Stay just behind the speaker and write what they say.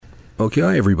Okay,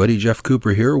 hi everybody. Jeff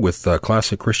Cooper here with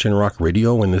Classic Christian Rock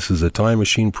Radio, and this is a Time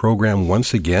Machine program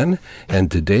once again.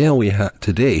 And today we have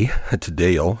today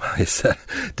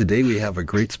we have a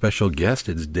great special guest.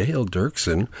 It's Dale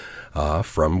Dirksen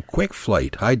from Quick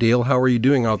Flight. Hi, Dale. How are you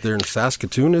doing out there in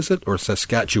Saskatoon? Is it or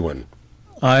Saskatchewan?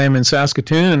 I am in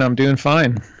Saskatoon, and I'm doing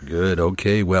fine. Good.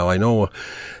 Okay. Well, I know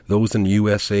those in the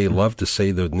USA love to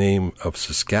say the name of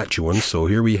Saskatchewan, so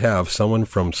here we have someone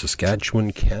from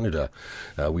Saskatchewan, Canada.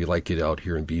 We like it out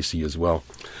here in BC as well.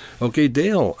 Okay,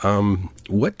 Dale,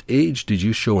 what age did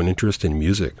you show an interest in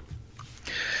music?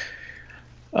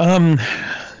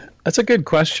 That's a good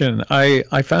question.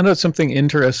 I found out something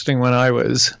interesting when I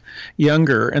was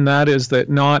younger, and that is that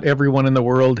not everyone in the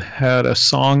world had a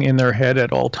song in their head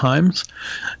at all times,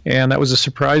 and that was a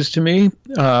surprise to me.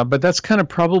 But that's kind of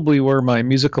probably where my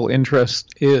musical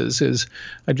interest is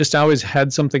I just always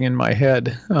had something in my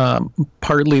head.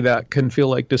 Partly that can feel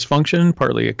like dysfunction,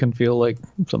 partly it can feel like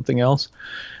something else.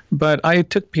 But I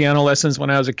took piano lessons when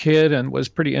I was a kid and was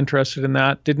pretty interested in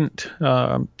that. Didn't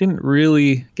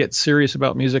really get serious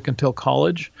about music until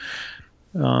college.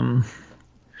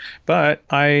 But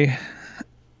I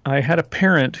had a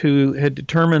parent who had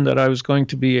determined that I was going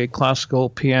to be a classical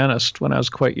pianist when I was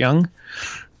quite young,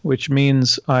 which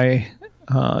means I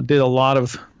did a lot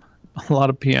of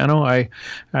piano. I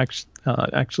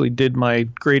actually did my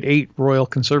grade 8 Royal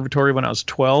Conservatory when I was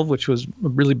 12, which was a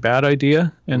really bad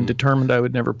idea, and determined I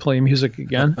would never play music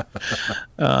again.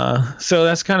 So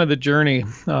that's kind of the journey,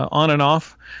 on and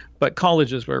off. But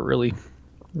college is where it really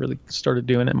started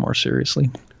doing it more seriously.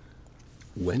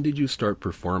 When did you start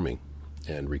performing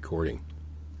and recording?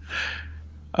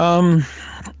 I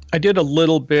did a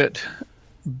little bit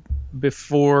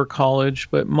before college,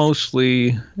 but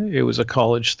mostly it was a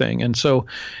college thing. And so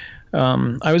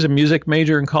I was a music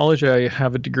major in college. I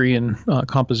have a degree in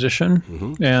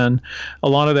composition, and a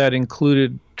lot of that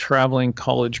included traveling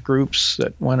college groups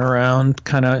that went around,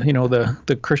 kind of,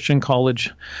 the Christian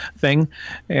college thing.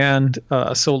 And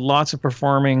so lots of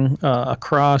performing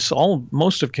across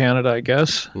most of Canada, I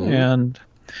guess. And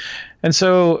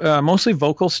so mostly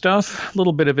vocal stuff, a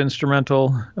little bit of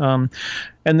instrumental. And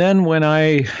then when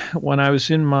I was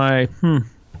in my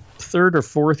third or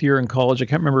fourth year in college, I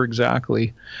can't remember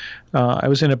exactly, I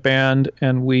was in a band,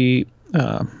 and it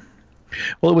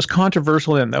was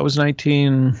controversial then. That was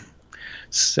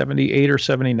 1978 or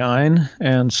 79,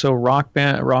 and so rock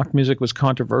music was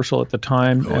controversial at the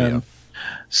time.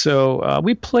 So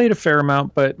we played a fair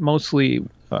amount, but mostly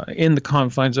in the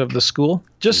confines of the school.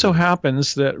 Just so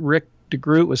happens that Rick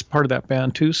DeGroot was part of that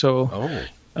band too, so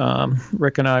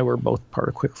Rick and I were both part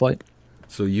of Quick Flight.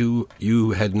 So you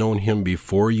had known him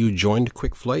before you joined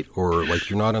Quick Flight, or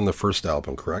you're not on the first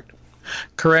album, correct?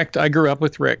 Correct. I grew up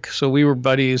with Rick, so we were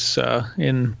buddies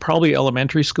in probably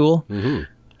elementary school.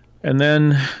 And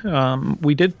then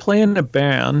we did play in a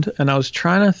band, and I was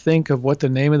trying to think of what the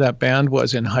name of that band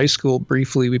was in high school.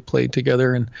 Briefly, we played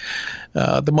together, and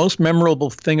the most memorable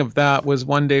thing of that was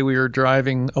one day we were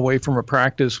driving away from a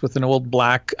practice with an old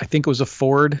black, I think it was a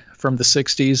Ford from the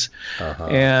 60s,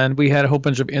 and we had a whole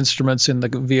bunch of instruments in the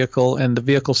vehicle, and the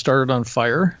vehicle started on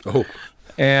fire.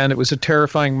 And it was a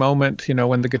terrifying moment,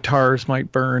 when the guitars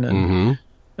might burn, and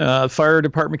the fire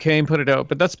department came, put it out.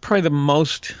 But that's probably the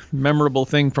most memorable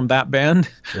thing from that band,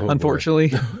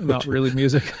 unfortunately. Not really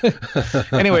music.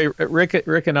 Anyway,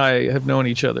 Rick and I have known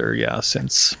each other,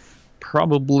 since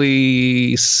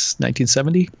probably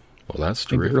 1970. Well, that's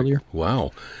terrific. Earlier.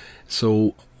 Wow.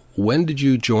 So when did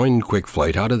you join Quick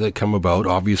Flight? How did that come about?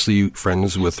 Obviously,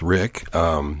 friends with Rick.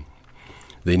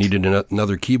 They needed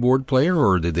another keyboard player,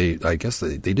 or did they? I guess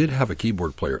they did have a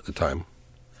keyboard player at the time.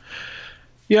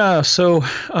 Yeah, so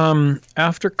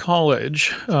after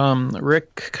college,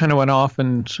 Rick kind of went off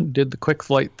and did the Quick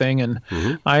Flight thing, and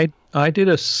I did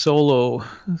a solo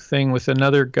thing with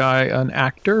another guy, an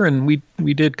actor, and we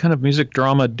did kind of music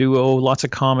drama duo, lots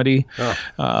of comedy.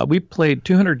 We played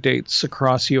 200 dates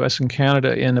across U.S. and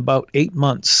Canada in about 8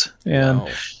 months, and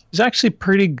it was actually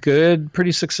pretty good,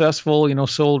 pretty successful,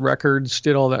 sold records,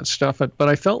 did all that stuff, but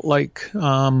I felt like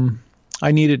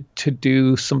I needed to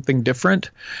do something different.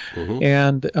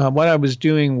 And what I was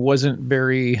doing wasn't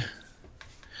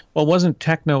wasn't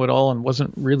techno at all, and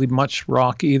wasn't really much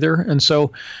rock either. And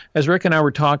so as Rick and I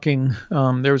were talking,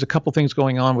 there was a couple things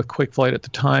going on with Quick Flight at the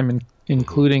time,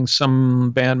 including some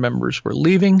band members were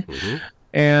leaving.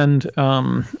 And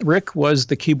Rick was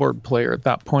the keyboard player at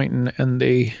that point, and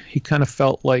he kind of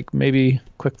felt like maybe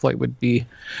Quick Flight would be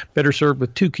better served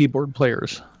with 2 keyboard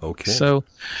players. Okay. So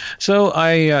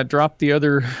I dropped the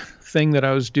other thing that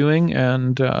I was doing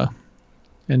and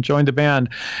and joined the band.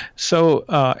 So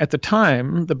at the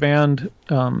time, the band,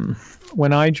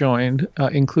 when I joined,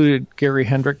 included Gary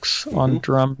Hendricks on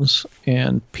drums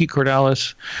and Pete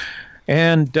Cordalis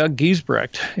and Doug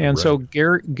Giesbrecht. And so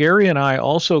Gary and I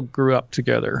also grew up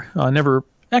together. I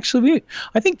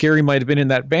think Gary might have been in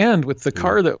that band with the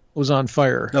car that was on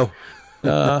fire. Oh.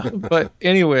 But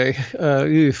anyway,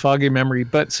 foggy memory.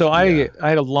 But so I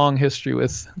had a long history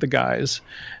with the guys.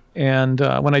 And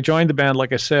when I joined the band,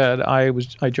 like I said, I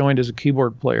joined as a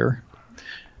keyboard player.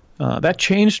 That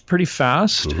changed pretty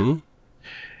fast.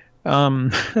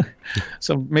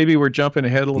 So maybe we're jumping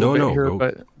ahead a little bit here,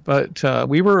 but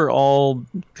we were all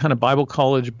kind of Bible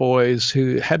college boys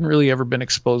who hadn't really ever been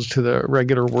exposed to the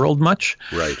regular world much.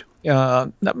 Right.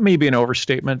 That may be an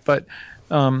overstatement, but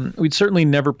we'd certainly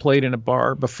never played in a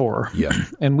bar before. Yeah.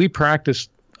 And we practiced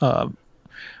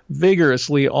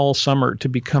vigorously all summer to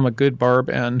become a good bar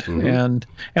band, and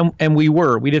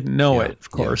we didn't know it,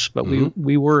 of course, but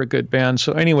we were a good band.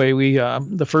 So anyway, we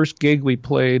the first gig we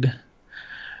played,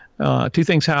 two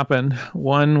things happened.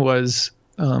 One was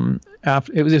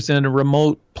it was just in a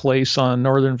remote place on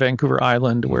northern Vancouver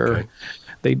Island where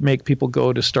they'd make people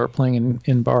go to start playing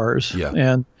in bars. Yeah.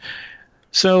 And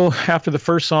so after the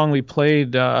first song we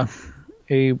played, a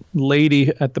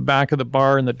lady at the back of the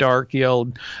bar in the dark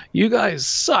yelled, "You guys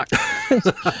suck."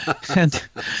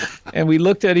 and we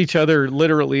looked at each other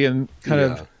literally and kind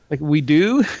of like, we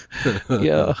do?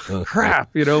 Yeah,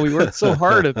 crap. We worked so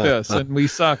hard at this and we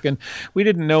suck. And we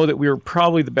didn't know that we were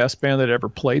probably the best band that ever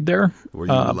played there. Were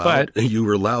you loud? But you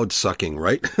were loud sucking,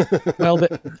 right? Well,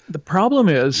 the problem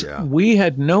is we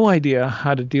had no idea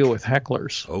how to deal with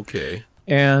hecklers. Okay.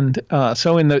 And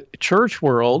so in the church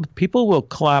world, people will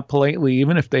clap politely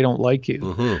even if they don't like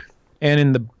you. And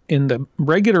in the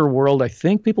regular world, I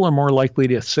think people are more likely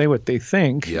to say what they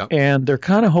think, and they're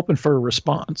kind of hoping for a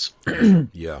response.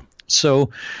 So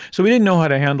we didn't know how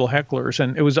to handle hecklers,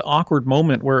 and it was an awkward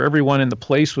moment where everyone in the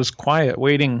place was quiet,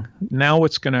 waiting. Now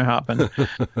what's going to happen?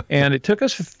 And it took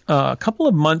us a couple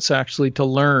of months actually to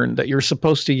learn that you're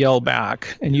supposed to yell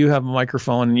back, and you have a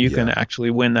microphone, and you can actually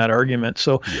win that argument.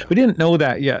 So we didn't know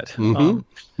that yet.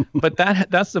 But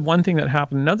that's the one thing that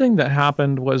happened. Another thing that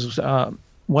happened was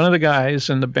one of the guys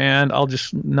in the band, I'll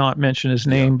just not mention his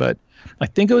name, but I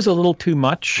think it was a little too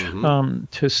much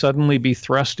to suddenly be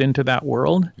thrust into that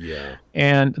world. Yeah.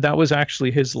 And that was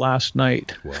actually his last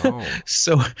night. Wow.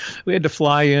 So we had to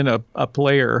fly in a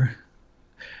player.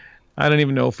 I don't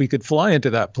even know if we could fly into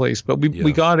that place, but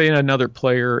we got in another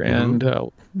player, and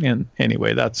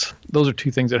anyway, those are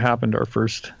two things that happened our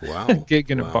first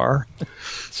gig in a bar.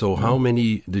 So how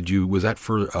many was that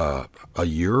for a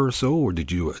year or so, or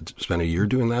did you spend a year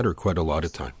doing that, or quite a lot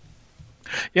of time?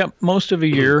 Yep, most of a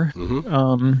year,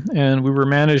 and we were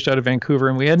managed out of Vancouver,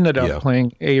 and we ended up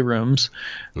playing A rooms,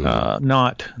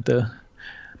 not the.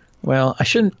 Well, I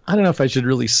don't know if I should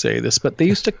really say this, but they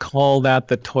used to call that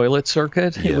the toilet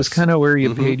circuit. Yes. It was kind of where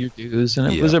you paid your dues,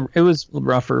 and it was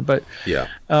rougher, but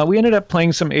we ended up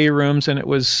playing some A rooms, and it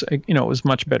was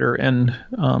much better. And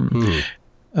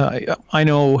I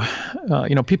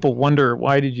know, people wonder,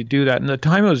 why did you do that? And at the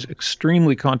time it was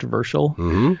extremely controversial.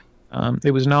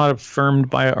 It was not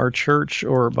affirmed by our church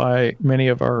or by many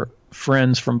of our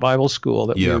friends from Bible school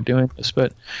that we were doing this,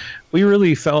 but we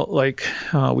really felt like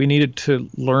we needed to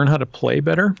learn how to play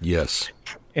better. Yes.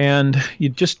 And you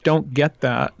just don't get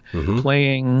that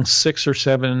playing 6 or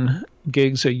 7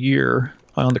 gigs a year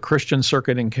on the Christian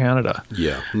circuit in Canada.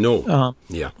 Yeah. No.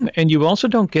 And you also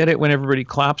don't get it when everybody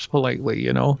claps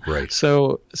politely, Right.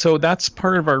 So that's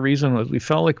part of our reason was we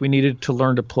felt like we needed to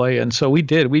learn to play. And so we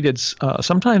did. We did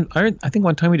sometimes, I think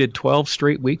one time we did 12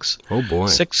 straight weeks. Oh, boy.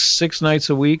 Six nights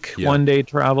a week, 1 day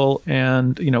travel.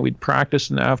 And, we'd practice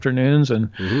in the afternoons. And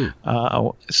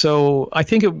so I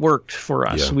think it worked for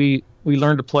us. Yeah. We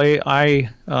learned to play. I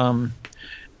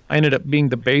ended up being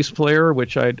the bass player,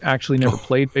 which I'd actually never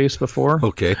played bass before.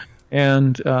 Okay.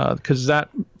 And because that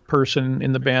person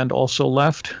in the band also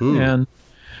left. And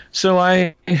so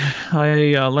I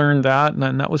learned that,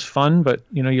 and that was fun, but,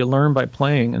 you learn by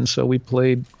playing. And so we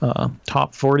played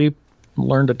top 40,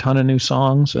 learned a ton of new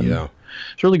songs. And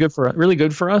it's really good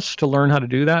for us to learn how to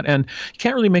do that. And you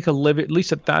can't really make a living, at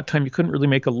least at that time, you couldn't really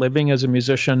make a living as a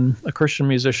musician, a Christian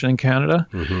musician in Canada.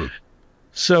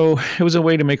 So it was a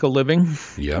way to make a living.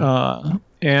 Yeah.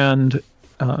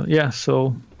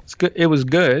 So it's good. It was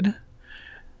good.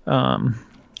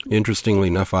 Interestingly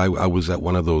enough, I was at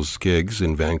one of those gigs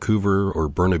in Vancouver or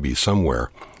Burnaby somewhere.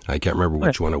 I can't remember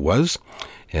which one it was.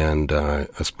 And I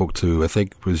spoke to, I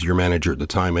think it was your manager at the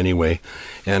time anyway,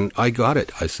 and I got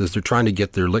it. I says, they're trying to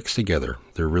get their licks together.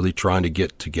 They're really trying to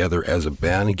get together as a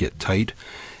band and get tight.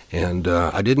 And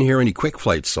I didn't hear any Quick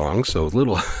Flight songs, so a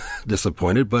little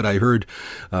disappointed. But I heard,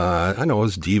 I know it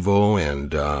was Devo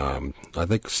and I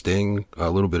think Sting, a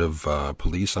little bit of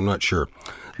Police. I'm not sure.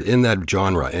 In that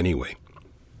genre, anyway.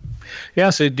 Yeah,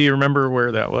 so do you remember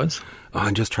where that was?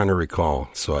 I'm just trying to recall.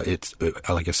 So it's,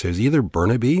 like I said, it was either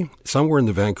Burnaby, somewhere in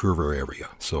the Vancouver area.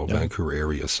 So yeah. Vancouver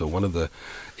area. So one of the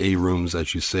A rooms,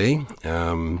 as you say.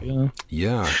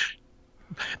 Yeah.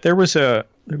 There was a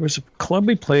club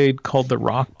we played called the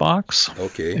Rock Box.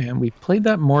 Okay. And we played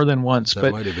that more than once.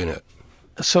 That might have been it.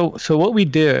 So what we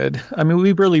did, I mean,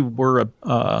 we really were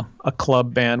a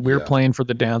club band. We were playing for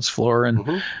the dance floor,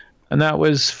 and that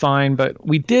was fine. But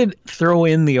we did throw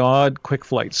in the odd Quick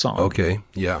Flight song. Okay,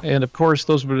 yeah. And of course,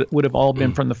 those would have all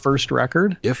been from the first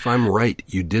record. If I'm right,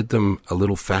 you did them a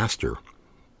little faster,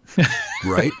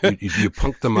 right? you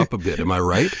punked them up a bit. Am I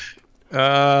right?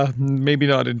 Maybe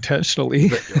not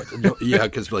intentionally. Yeah,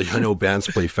 because I know bands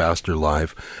play faster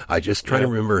live. I just try to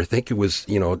remember. I think it was,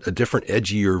 a different,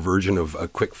 edgier version of a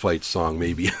Quick Flight song,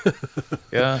 maybe.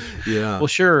 Yeah. Yeah. Well,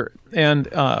 sure. And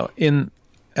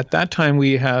at that time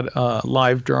we had a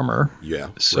live drummer. Yeah.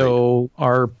 So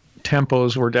our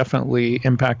tempos were definitely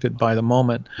impacted by the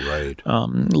moment. Right.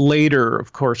 Later,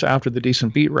 of course, after the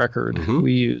Decent Beat record,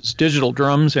 we used digital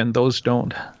drums, and those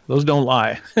don't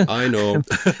lie. I know.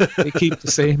 They keep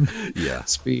the same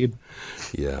speed.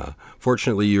 Yeah.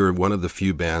 Fortunately, you're one of the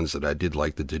few bands that I did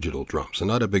like the digital drums. I'm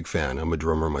not a big fan. I'm a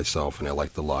drummer myself, and I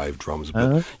like the live drums.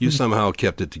 But you somehow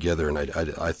kept it together, and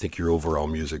I think your overall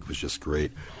music was just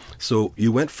great. So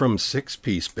you went from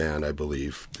 6-piece band, I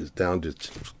believe, down to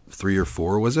 3 or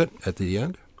 4, was it, at the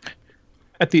end?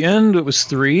 At the end, it was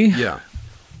 3. Yeah.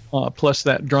 Plus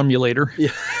that drumulator. Yeah.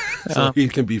 So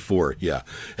it can be 4, yeah.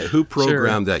 And who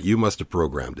programmed that? You must have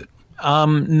programmed it.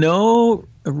 No,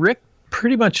 Rick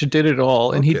pretty much did it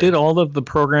all, and he did all of the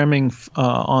programming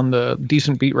on the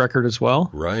Decent Beat record as well.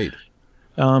 Right.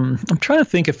 I'm trying to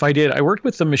think if I did. I worked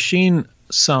with the machine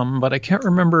some, but I can't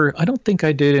remember. I don't think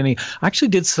I did any. I actually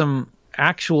did some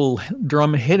actual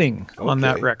drum hitting on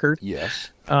that record.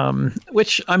 Yes.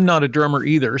 Which I'm not a drummer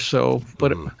either, so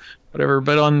but whatever.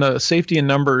 But on the Safety in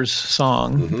Numbers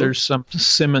song, there's some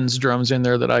Simmons drums in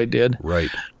there that I did.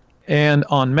 Right. And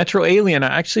on Metro Alien, I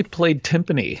actually played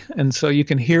timpani, and so you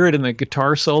can hear it in the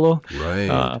guitar solo.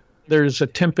 Right. There's a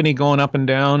timpani going up and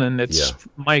down, and it's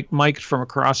mic'd from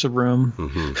across a room.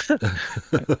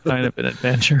 Kind of an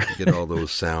adventure. Get all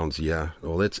those sounds, yeah.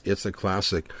 Well, it's a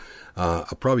classic. I'll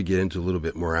probably get into a little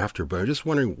bit more after, but I'm just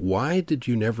wondering, why did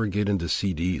you never get into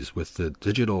CDs with the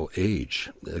digital age?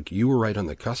 Like, you were right on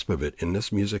the cusp of it, and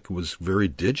this music was very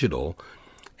digital,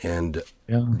 and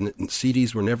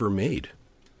CDs were never made.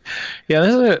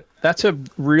 Yeah, that's a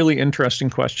really interesting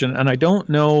question, and I don't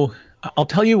know. I'll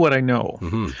tell you what I know.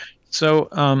 So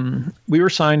we were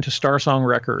signed to Starsong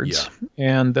Records,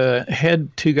 and the head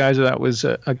 2 guys of that was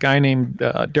a guy named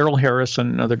Daryl Harris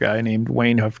and another guy named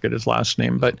Wayne. I forget his last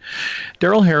name, but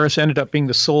Daryl Harris ended up being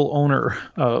the sole owner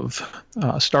of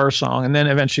Starsong, and then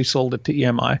eventually sold it to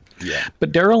EMI. Yeah.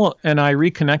 But Daryl and I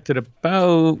reconnected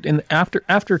about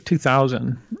after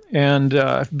 2000,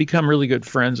 and become really good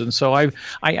friends. And so I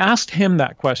asked him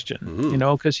that question,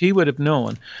 because he would have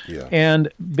known. Yeah. And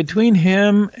between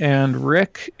him and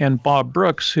Rick and Bob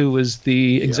Brooks, who was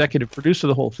the executive producer of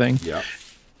the whole thing,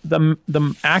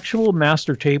 the actual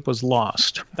master tape was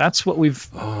lost. That's what we've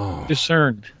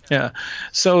discerned. Yeah.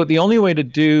 So the only way to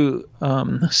do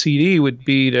CD would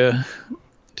be to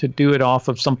do it off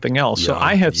of something else. So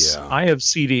I have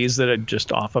CDs that are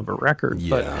just off of a record,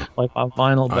 but like on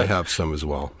vinyl. But I have some as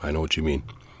well. I know what you mean.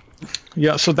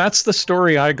 Yeah, so that's the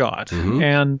story I got,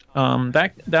 and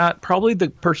that probably the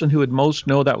person who would most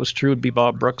know that was true would be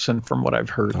Bob Brooks, and from what I've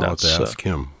heard, I'll have to ask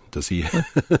him. Does he?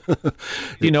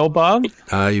 You know Bob?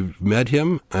 I've met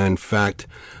him. In fact,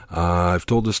 I've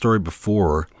told the story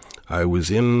before. I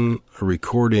was in a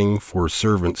recording for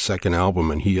Servant's second album,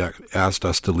 and he asked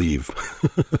us to leave.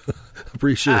 I'm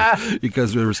pretty sure,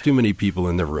 because there was too many people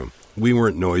in the room. We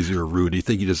weren't noisy or rude. You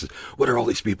think he just, what are all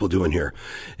these people doing here?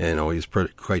 And he's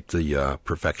quite the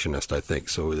perfectionist, I think.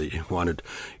 So they wanted,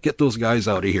 get those guys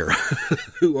out of here.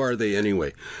 Who are they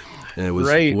anyway? And it was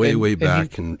way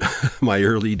back in my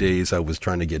early days. I was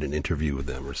trying to get an interview with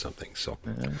them or something. So,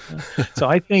 so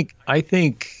I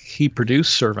think he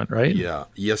produced Servant, right? Yeah.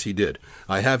 Yes, he did.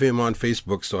 I have him on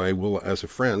Facebook, so I will, as a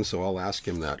friend. So I'll ask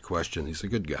him that question. He's a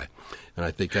good guy, and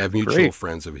I think I have mutual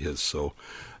friends of his. So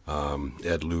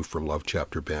Ed Lou from Love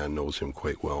Chapter Band knows him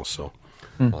quite well. So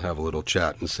I'll have a little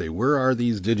chat and say, where are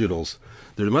these digitals?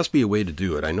 There must be a way to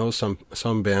do it. I know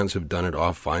some bands have done it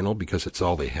off vinyl because it's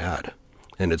all they had.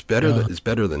 And it's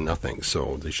better than nothing,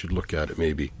 so they should look at it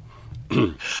maybe.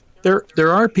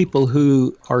 There are people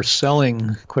who are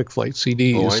selling Quick Flight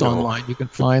CDs online. You can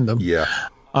find them. Yeah.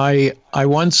 I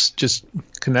once just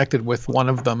connected with one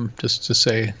of them just to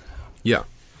say, yeah,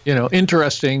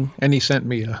 interesting, and he sent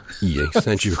me a he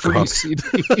sent you a free copy. CD.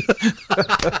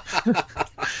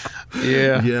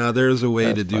 Yeah, there's a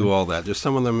way to do all that. Just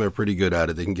some of them are pretty good at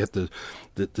it. They can get the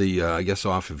I guess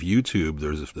off of YouTube.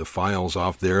 There's the files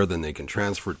off there. Then they can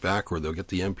transfer it back, or they'll get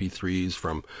the MP3s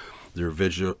from their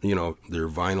visual, their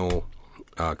vinyl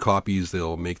copies.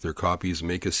 They'll make their copies,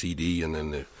 make a CD, and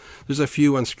then there's a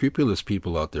few unscrupulous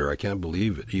people out there. I can't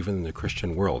believe it, even in the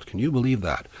Christian world. Can you believe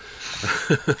that?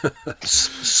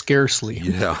 Scarcely.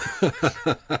 Yeah.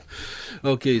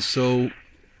 Okay, so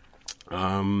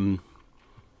tell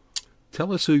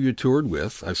us who you toured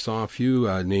with. I saw a few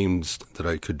names that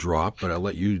I could drop, but I'll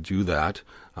let you do that.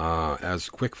 As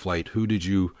Quick Flight, who did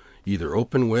you either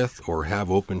open with or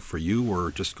have open for you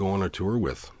or just go on a tour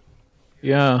with?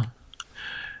 Yeah.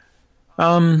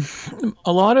 A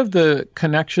lot of the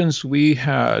connections we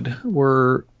had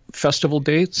were festival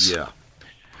dates. Yeah.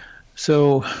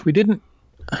 So we didn't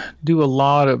do a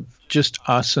lot of just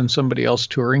us and somebody else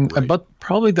touring, Right. but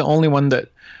probably the only one that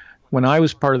when I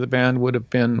was part of the band would have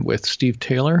been with Steve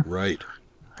Taylor. Right.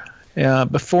 I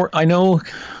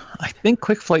think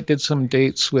Quick Flight did some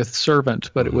dates with Servant,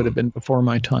 but it would have been before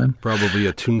my time. Probably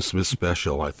a Toonsmith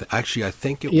special. I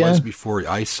think it was before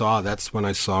that's when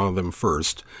I saw them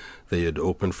first. They had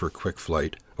opened for Quick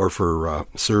Flight, or for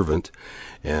Servant,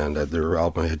 and their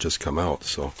album had just come out.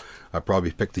 So I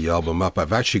probably picked the album up.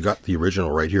 I've actually got the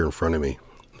original right here in front of me,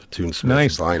 the Toonsmith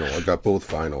Nice. vinyl. I got both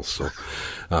vinyls, so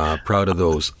proud of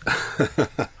those.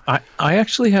 I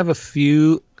actually have a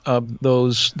few of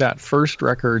that first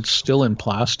record still in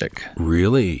plastic.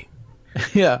 Really?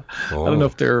 Yeah. Oh. I don't know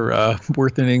if they're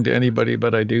worth anything to anybody,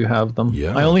 but I do have them.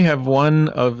 Yeah. I only have one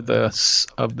of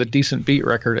the Decent Beat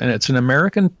record, and it's an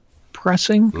American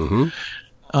pressing.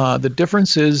 Mm-hmm. The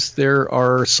difference is there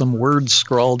are some words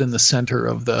scrawled in the center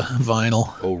of the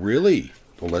vinyl. Oh, really?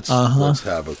 Well, let's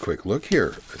have a quick look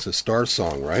here. It's a Star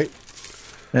Song, right?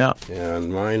 Yeah.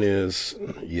 And mine's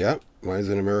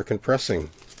an American pressing.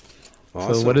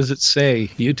 Awesome. So what does it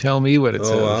say? You tell me what it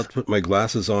says. I'll put my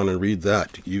glasses on and read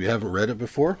that. You haven't read it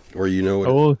before? Or you know it?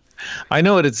 Oh, I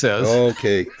know what it says.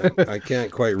 Okay. I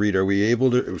can't quite read. Are we able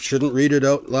to? Shouldn't read it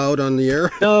out loud on the air?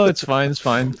 No, it's fine. It's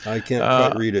fine. I can't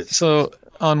quite read it. So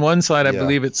on one side, I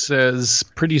believe it says,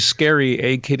 "Pretty scary,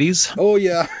 eh, kiddies?" Oh,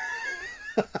 yeah.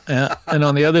 And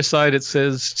on the other side, it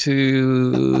says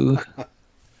to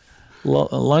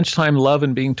lunchtime love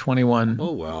and being 21.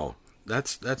 Oh, wow.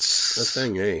 That's a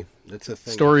thing, eh? That's a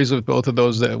thing. Stories with both of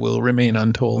those that will remain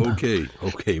untold. Okay,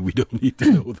 we don't need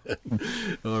to know that.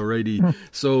 Alrighty.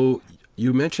 So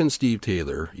you mentioned Steve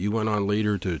Taylor. You went on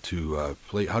later to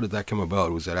play. How did that come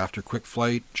about? Was that after Quick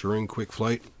Flight? During Quick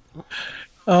Flight?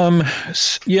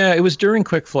 Yeah, it was during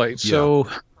Quick Flight. So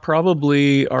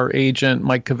probably our agent,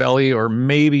 Mike Cavelli, or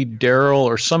maybe Daryl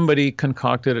or somebody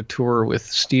concocted a tour with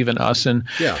Steve and us. And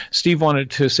Steve wanted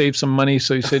to save some money,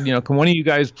 so he said, can one of you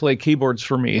guys play keyboards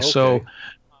for me? Okay. So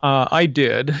I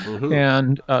did. Mm-hmm.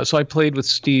 And so I played with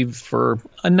Steve for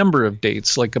a number of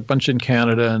dates, like a bunch in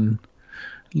Canada and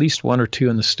at least one or two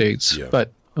in the States. Yeah.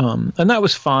 But and that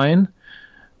was fine.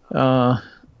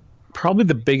 Probably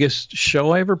the biggest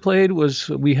show I ever played was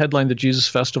we headlined the Jesus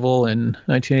Festival in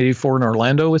 1984 in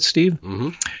Orlando with Steve. Mm-hmm.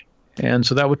 And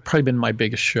so that would probably been my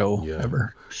biggest show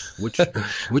ever. Which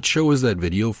show was that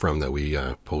video from that we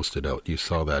posted out? You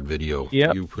saw that video.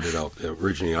 Yeah. You put it out.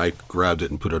 Originally, I grabbed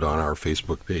it and put it on our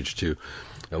Facebook page, too.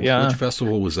 Which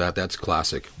festival was that? That's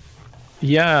classic.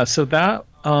 Yeah, so that,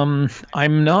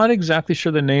 I'm not exactly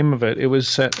sure the name of it. It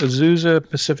was at Azusa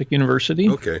Pacific University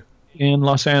in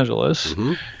Los Angeles.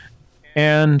 Mm-hmm.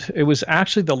 And it was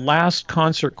actually the last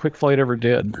concert Quick Flight ever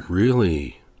did.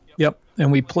 Really? Yep.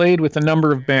 And we played with a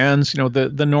number of bands,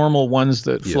 the normal ones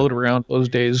that float around those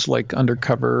days, like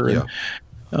Undercover.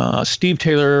 And Steve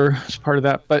Taylor is part of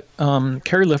that. But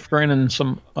Kerry Lifgren and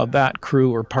some of that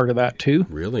crew were part of that too.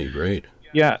 Really? Great.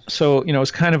 Yeah. So,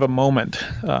 it's kind of a moment.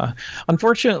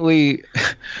 Unfortunately,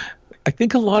 I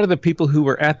think a lot of the people who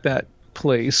were at that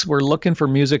place were looking for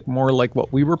music more like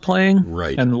what we were playing,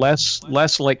 right, and less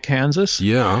like Kansas.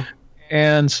 Yeah.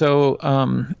 And so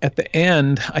at the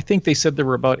end, I think they said there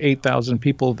were about 8,000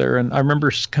 people there, and I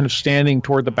remember kind of standing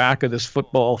toward the back of this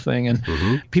football thing, and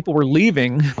people were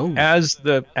leaving as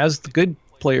the good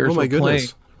players were playing.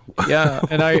 Yeah,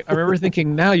 and I remember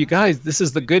thinking, now you guys, this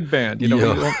is the good band. You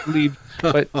don't leave.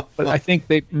 But I think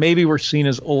they maybe were seen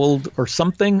as old or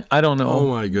something. I don't know. Oh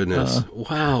my goodness!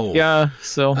 Wow. Yeah.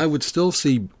 So I would still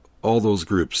see all those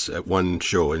groups at one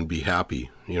show and be happy.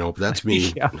 You know, that's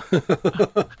me. Yeah.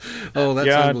 Oh, that's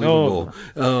Yeah, unbelievable.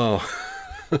 Oh.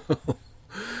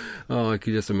 Oh, I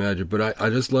could just imagine. But I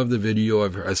just love the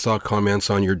video. I saw comments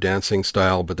on your dancing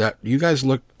style, but that you guys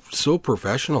look so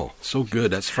professional, so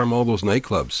good. That's from all those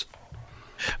nightclubs.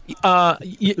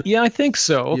 Yeah, I think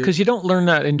so, because you don't learn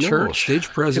that in church. Stage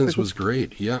presence was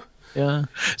great. Yeah. Yeah.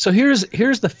 So here's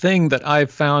the thing that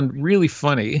I've found really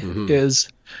funny is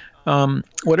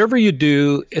whatever you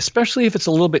do, especially if it's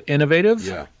a little bit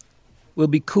innovative, will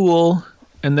be cool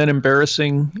and then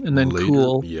embarrassing and then later,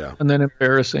 cool and then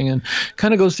embarrassing, and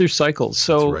kind of goes through cycles.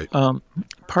 So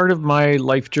part of my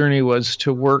life journey was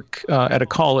to work at a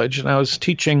college, and I was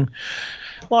teaching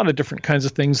a lot of different kinds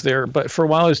of things there. But for a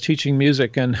while I was teaching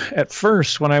music, and at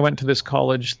first when I went to this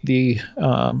college, the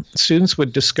students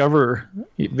would discover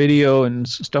video and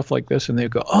stuff like this, and they'd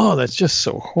go, "Oh, that's just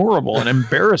so horrible and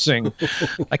embarrassing.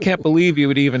 I can't believe you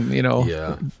would even,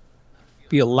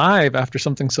 be alive after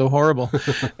something so horrible."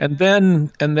 and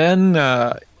then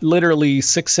literally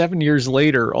 6-7 years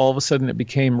later, all of a sudden it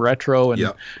became retro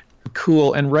and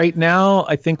cool. And right now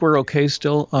I think we're okay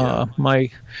still. My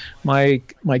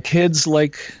kids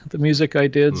like the music I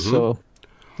did, so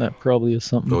that probably is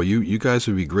something. Oh, you guys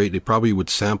would be great. They probably would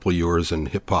sample yours and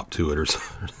hip hop to it or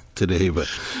something today, but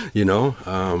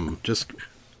just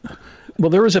well,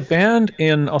 there was a band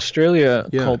in Australia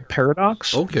called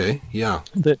Paradox. Okay,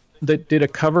 that did a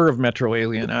cover of Metro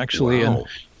Alien, actually, and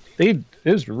it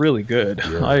was really good.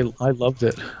 I loved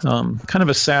it. Kind of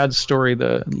a sad story.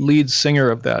 The lead singer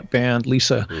of that band,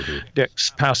 Lisa Dix,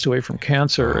 passed away from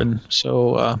cancer, and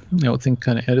so things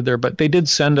kind of ended there. But they did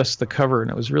send us the cover,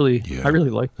 and it was really I really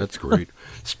liked it. That's great.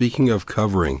 Speaking of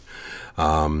covering,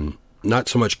 not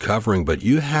so much covering, but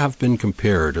you have been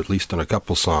compared, at least on a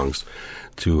couple songs,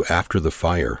 to After the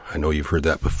Fire. I know you've heard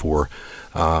that before.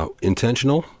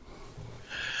 Intentional?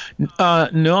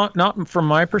 No, not from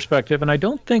my perspective, and I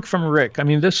don't think from Rick. I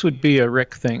mean, this would be a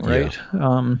Rick thing, right?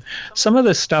 Some of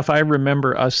this stuff I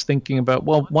remember us thinking about.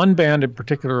 Well, one band in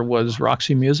particular was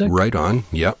Roxy Music. Right on,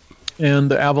 yep.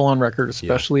 And the Avalon record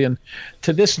especially. And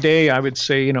to this day, I would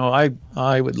say,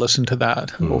 I would listen to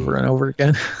that over and over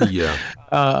again.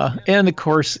 And of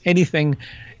course, anything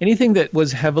that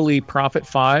was heavily Prophet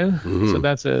 5, so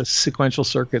that's a sequential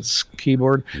circuits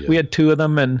keyboard. We had two of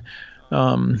them, and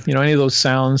any of those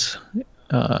sounds,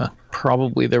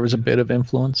 probably there was a bit of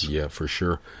influence. Yeah, for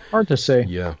sure. Hard to say.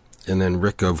 Yeah. And then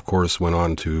Rick, of course, went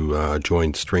on to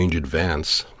join Strange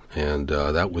Advance, and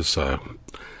that was, I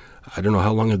don't know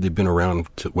how long had they been around.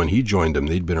 When he joined them,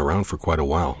 they'd been around for quite a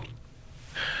while.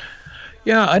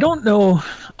 Yeah, I don't know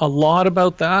a lot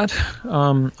about that.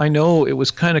 I know it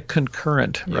was kind of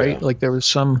concurrent, right? Like there was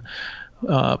some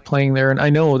playing there, and I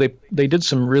know they did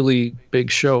some really big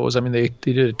shows. I mean, they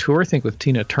did a tour, I think, with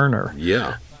Tina Turner.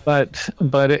 Yeah. But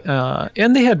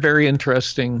and they had very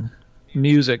interesting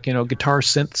music, guitar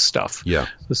synth stuff. Yeah.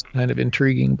 It was kind of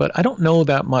intriguing, but I don't know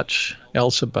that much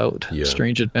else about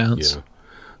Strange Advance. Yeah.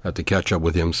 I have to catch up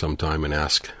with him sometime and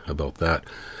ask about that.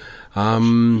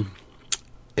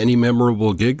 Any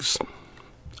memorable gigs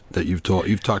that you've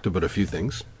talked about a few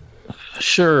things?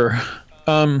 Sure.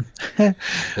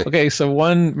 Okay, so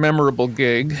one memorable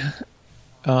gig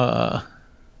that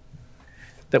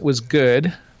was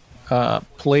good,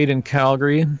 played in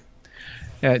Calgary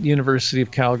at University of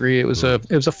Calgary. It was a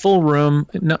full room.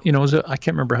 I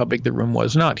can't remember how big the room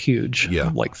was. Not huge.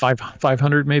 Yeah. Like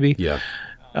 500 maybe. Yeah.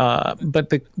 But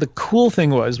the cool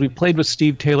thing was we played with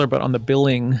Steve Taylor, but on the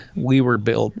billing we were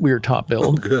top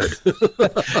billed. Oh, good.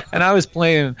 And I was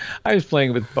playing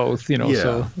with both,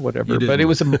 so whatever. But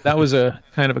that was a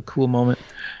kind of a cool moment.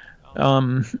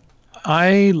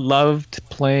 I loved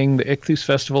playing the Ichthus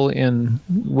Festival in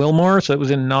Wilmore. So it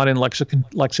was not in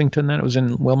Lexington then. It was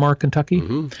in Wilmore, Kentucky.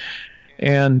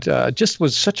 And just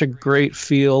was such a great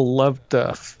feel. Loved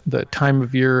the time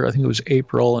of year. I think it was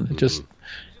April, and it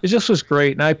just was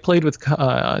great. And I played with,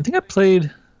 I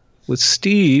played with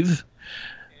Steve,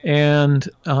 and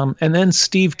then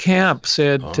Steve Camp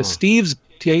said to Steve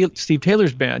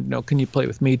Taylor's band, can you play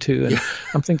with me too? And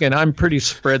I'm thinking I'm pretty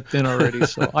spread thin already,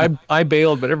 so I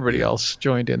bailed, but everybody else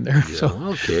joined in there. Yeah, so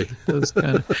okay, those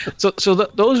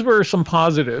those were some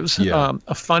positives. Yeah.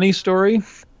 A funny story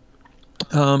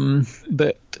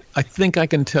that I think I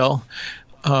can tell.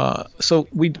 So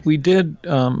we did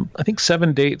I think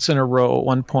 7 dates in a row at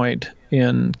one point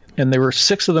and there were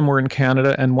 6 of them were in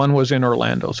Canada and one was in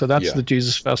Orlando. So that's the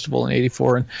Jesus Festival in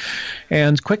 '84,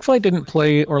 and Quick Flight didn't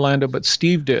play Orlando, but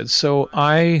Steve did. So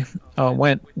I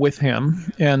went with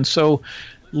him, and so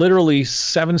literally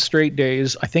 7 straight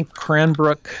days. I think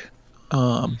Cranbrook,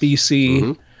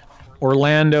 BC,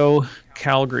 Orlando,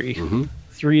 Calgary,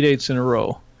 3 dates in a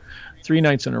row, 3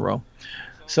 nights in a row.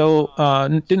 So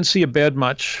didn't see a bed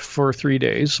much for 3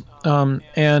 days,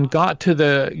 and got to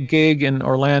the gig in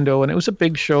Orlando, and it was a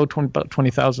big show, about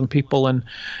 20,000 people, and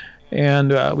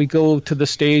we go to the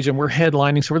stage, and we're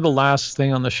headlining, so we're the last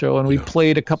thing on the show, and we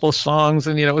played a couple of songs,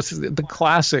 and it's the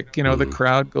classic, the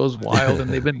crowd goes wild, and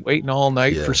they've been waiting all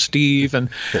night for Steve, and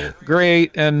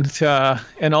great, and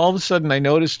all of a sudden I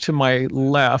noticed to my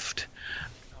left,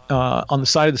 on the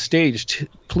side of the stage,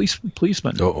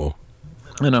 policemen. Uh-oh.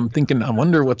 And I'm thinking, I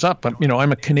wonder what's up.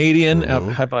 I'm a Canadian.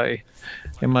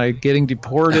 Am I getting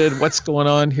deported? What's going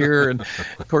on here? And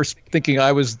of course, thinking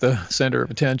I was the center of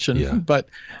attention. Yeah. But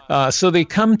so they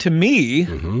come to me,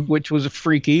 which was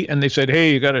freaky, and they said,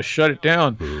 "Hey, you got to shut it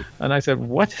down." And I said,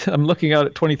 "What?" I'm looking out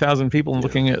at 20,000 people and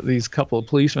looking at these couple of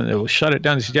policemen. They will shut it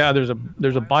down. They said, "Yeah, there's a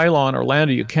bylaw in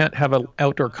Orlando. You can't have an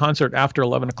outdoor concert after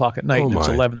 11 o'clock at night. Oh, and it's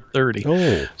my. 11:30.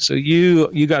 Oh. So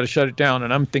you got to shut it down."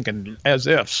 And I'm thinking, as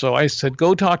if. So I said,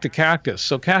 "Go talk to Cactus."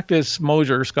 So Cactus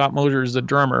Mosier, Scott Mosier, is the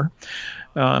drummer.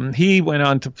 He went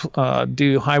on to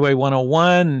do Highway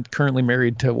 101, currently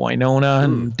married to Winona,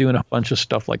 and doing a bunch of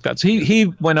stuff like that. So he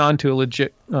went on to a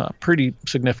legit, pretty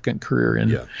significant career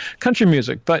in country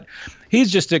music. But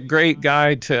he's just a great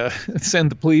guy to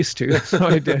send the police to. So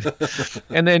I did.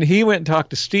 And then he went and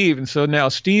talked to Steve. And so now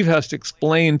Steve has to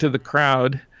explain to the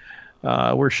crowd,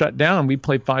 we're shut down. We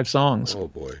played 5 songs. Oh,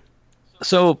 boy.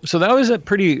 So that was a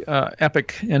pretty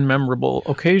epic and memorable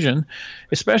occasion,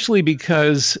 especially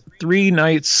because 3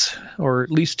 nights, or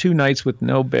at least 2 nights with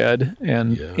no bed,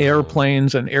 and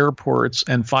airplanes and airports,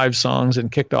 and 5 songs,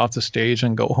 and kicked off the stage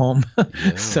and go home.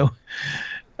 So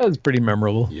that was pretty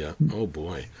memorable. Yeah. Oh,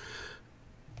 boy.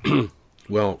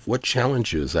 Well, what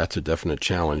challenges, that's a definite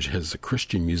challenge, has the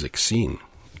Christian music scene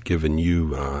given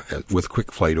you with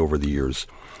Quick Flight over the years?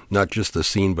 Not just the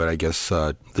scene, but I guess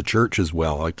the church as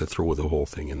well. I like to throw the whole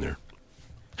thing in there.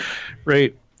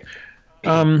 Right.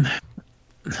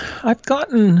 I've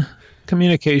gotten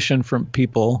communication from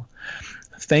people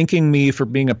thanking me for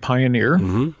being a pioneer.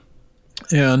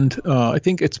 And I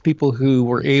think it's people who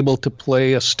were able to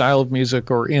play a style of music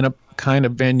or in a kind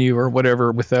of venue or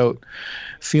whatever without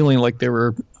feeling like they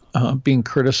were being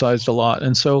criticized a lot.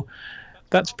 And so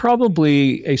that's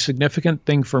probably a significant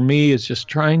thing for me, is just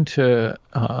trying to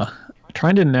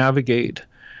navigate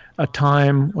a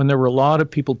time when there were a lot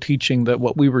of people teaching that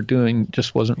what we were doing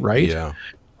just wasn't right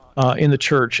in the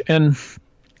church. And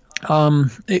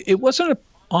it wasn't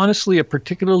honestly a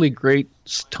particularly great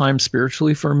time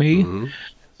spiritually for me.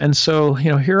 And so,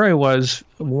 here I was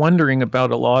wondering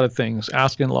about a lot of things,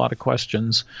 asking a lot of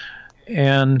questions,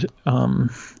 and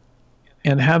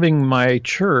having my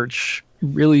church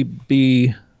really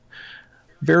be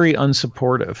very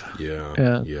unsupportive.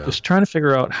 Just trying to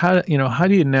figure out how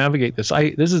do you navigate this?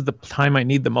 This is the time I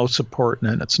need the most support,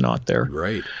 and it's not there.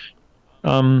 Right.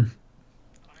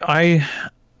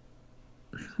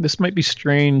 This might be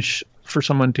strange for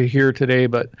someone to hear today,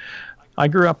 but I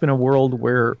grew up in a world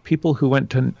where people who went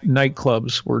to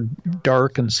nightclubs were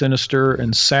dark and sinister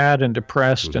and sad and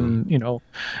depressed, and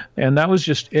that was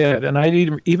just it. And I'd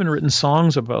even written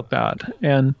songs about that.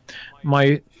 And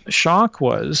my shock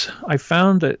was I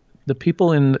found that the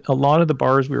people in a lot of the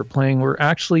bars we were playing were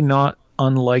actually not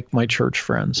unlike my church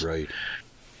friends. Right.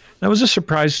 That was a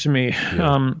surprise to me.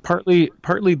 Partly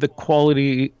the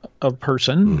quality of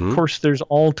person. Of course, there's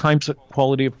all types of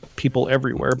quality of people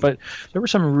everywhere, but there were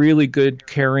some really good,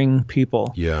 caring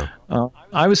people.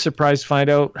 I was surprised to find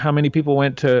out how many people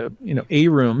went to A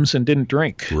rooms and didn't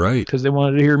drink. Right. Because they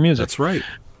wanted to hear music. That's right.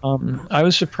 I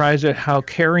was surprised at how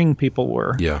caring people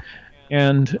were.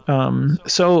 And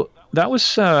so that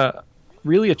was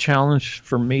really a challenge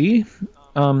for me.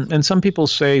 And some people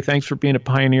say, thanks for being a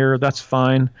pioneer. That's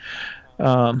fine.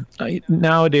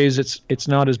 Nowadays, it's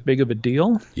not as big of a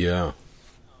deal.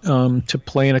 To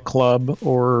play in a club,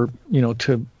 or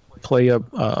to play a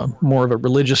more of a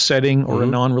religious setting or a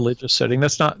non-religious setting.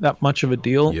 That's not that much of a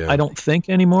deal. I don't think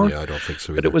anymore. I don't think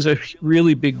so either. But it was a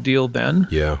really big deal then.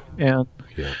 And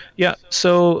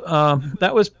so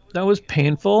that was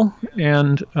painful,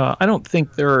 and I don't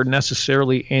think there are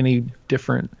necessarily any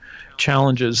different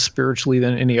challenges spiritually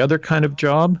than any other kind of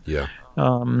job. It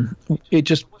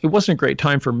wasn't a great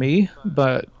time for me,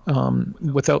 but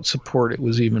without support, it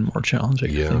was even more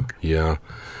challenging. I think.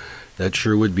 That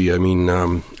sure would be. I mean,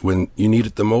 when you need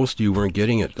it the most, you weren't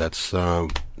getting it. That's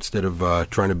instead of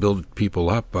trying to build people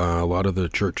up, a lot of the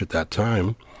church at that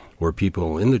time, or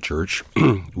people in the church,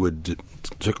 would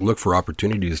look for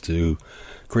opportunities to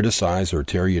criticize or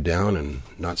tear you down and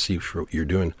not see what you're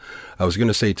doing. I was going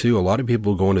to say, too, a lot of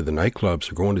people going to the nightclubs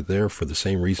are going to there for the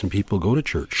same reason people go to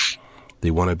church,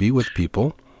 They want to be with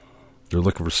people. They're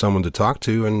looking for someone to talk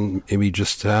to and maybe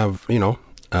just have,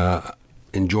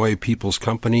 enjoy people's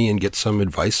company and get some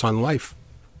advice on life.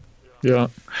 Yeah,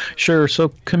 sure.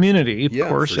 So community, of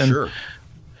course. For sure.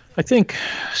 I think,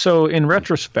 so in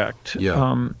retrospect,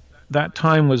 that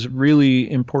time was really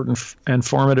important and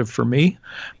formative for me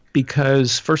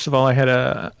because, first of all,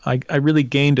 I really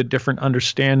gained a different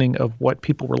understanding of what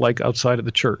people were like outside of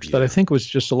the church that I think was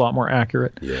just a lot more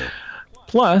accurate. Yeah.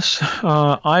 Plus,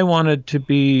 I wanted to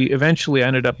eventually I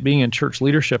ended up being in church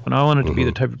leadership, and I wanted to be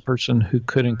the type of person who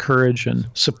could encourage and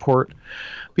support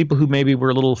people who maybe were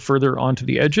a little further onto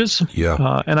the edges.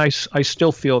 Yeah. And I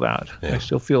still feel that. Yeah. I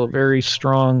still feel a very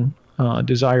strong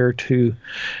desire to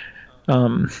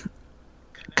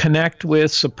connect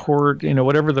with, support,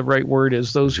 whatever the right word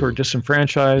is, those who are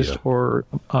disenfranchised or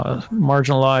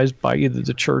marginalized by either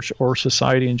the church or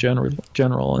society in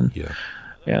general. And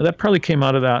that probably came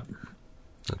out of that.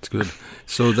 That's good.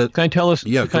 So that can I tell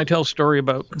a story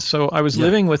about? So I was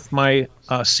living with my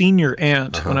senior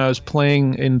aunt when I was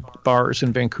playing in bars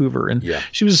in Vancouver, and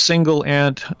she was a single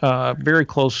aunt, very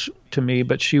close to me,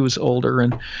 but she was older.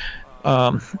 And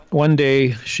one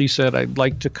day she said, "I'd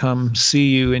like to come see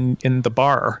you in the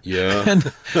bar." Yeah,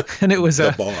 and it was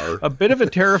bar. a bit of a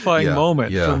terrifying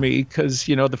moment for me because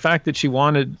the fact that she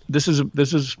wanted this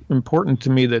is important to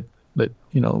me that it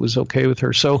was okay with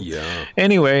her. So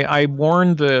anyway, I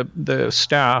warned the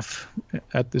staff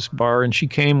at this bar, and she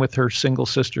came with her single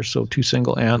sister, so two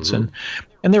single aunts, and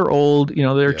they're old,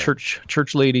 they're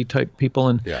church lady type people,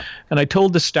 and I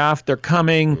told the staff they're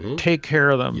coming, take care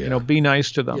of them, be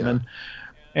nice to them,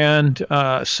 and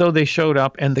so they showed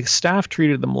up, and the staff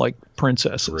treated them like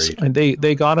princesses. Great. And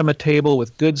they got them a table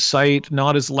with good sight,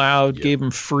 not as loud, gave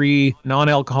them free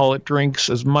non-alcoholic drinks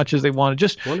as much as they wanted.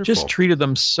 Just treated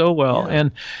them so well.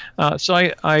 And so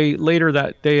I later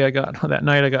that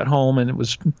night I got home, and it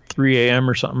was 3 a.m.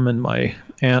 or something, and my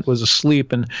aunt was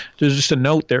asleep, and there's just a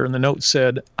note there, and the note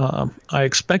said, I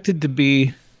expected to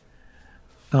be,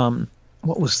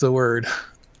 what was the word?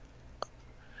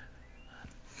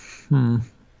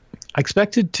 I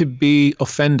expected to be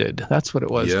offended. That's what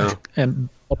it was. Yeah.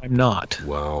 But I'm not.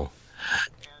 Wow.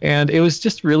 And it was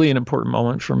just really an important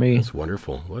moment for me. That's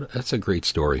wonderful. That's a great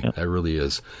story. Yeah. That really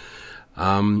is.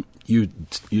 You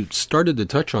started to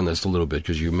touch on this a little bit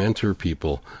because you mentor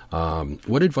people.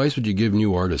 What advice would you give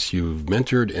new artists? You've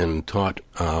mentored and taught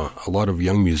a lot of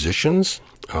young musicians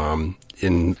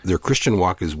in their Christian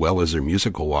walk as well as their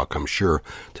musical walk, I'm sure.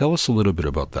 Tell us a little bit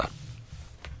about that.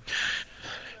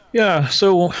 Yeah,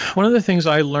 so one of the things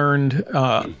I learned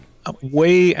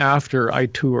way after I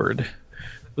toured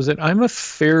was that I'm a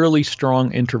fairly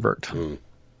strong introvert.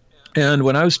 And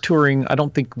when I was touring, I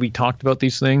don't think we talked about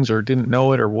these things or didn't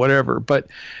know it or whatever, but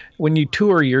when you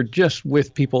tour, you're just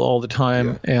with people all the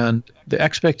time, and the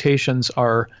expectations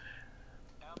are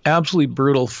absolutely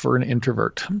brutal for an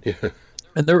introvert. Yeah.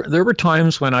 And there were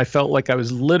times when I felt like I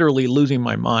was literally losing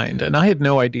my mind, and I had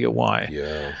no idea why.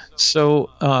 Yeah. So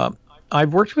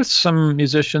I've worked with some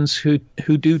musicians who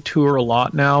do tour a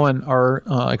lot now and are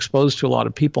exposed to a lot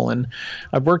of people, and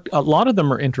a lot of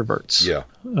them are introverts. Yeah.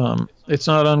 It's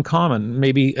not uncommon,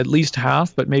 maybe at least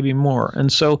half, but maybe more.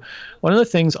 And so one of the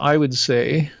things I would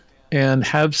say and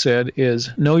have said is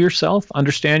know yourself,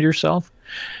 understand yourself.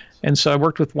 And so I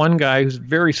worked with one guy who's a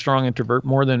very strong introvert,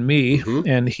 more than me,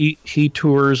 and he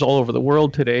tours all over the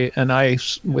world today. And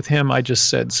with him, I just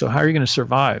said, so how are you going to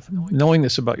survive knowing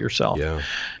this about yourself? Yeah.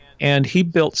 And he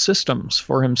built systems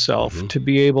for himself to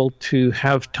be able to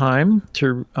have time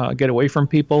to get away from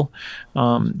people,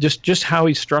 just how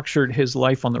he structured his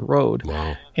life on the road.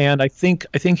 Wow. And I think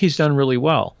he's done really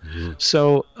well.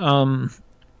 So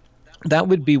that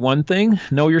would be one thing.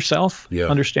 Know yourself,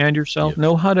 understand yourself,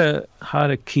 know how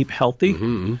to keep healthy,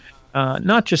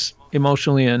 not just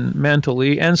emotionally and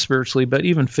mentally and spiritually, but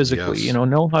even physically. Yes.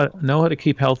 Know how to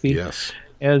keep healthy. Yes.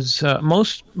 As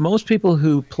most people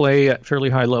who play at fairly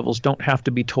high levels don't have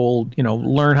to be told,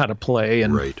 learn how to play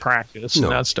and practice and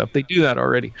that stuff. They do that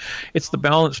already. It's the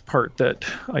balance part that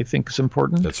I think is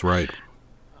important. That's right.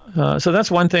 So that's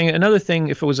one thing. Another thing,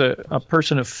 if it was a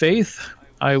person of faith,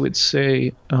 I would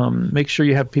say make sure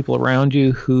you have people around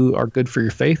you who are good for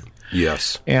your faith.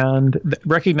 Yes. And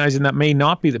recognizing that may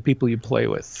not be the people you play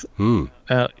with.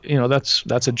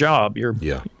 That's a job. You're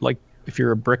like, if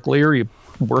you're a bricklayer, you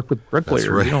work with bricklayers.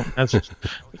 That's right.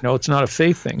 You don't. It's not a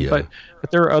faith thing. Yeah.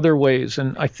 But there are other ways,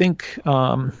 and I think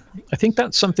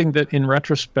that's something that, in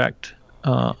retrospect,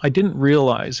 I didn't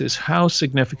realize is how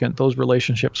significant those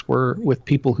relationships were with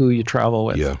people who you travel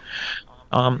with. Yeah.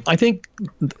 I think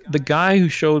the guy who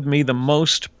showed me the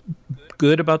most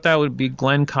good about that would be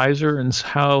Glenn Kaiser and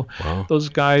how those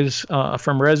guys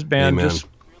from Res Band just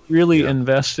really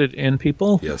invested in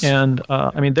people. Yes. And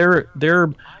I mean,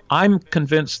 I'm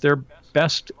convinced their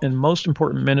best and most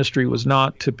important ministry was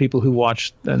not to people who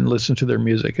watched and listened to their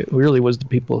music. It really was the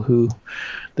people who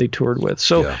they toured with.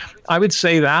 So I would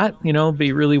say that,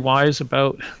 be really wise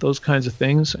about those kinds of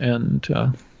things. And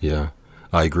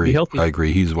I agree. I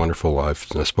agree. He's wonderful. I've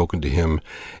spoken to him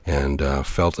and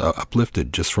felt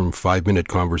uplifted just from 5-minute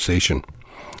conversation.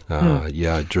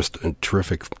 Just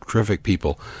terrific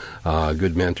people.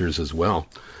 Good mentors as well.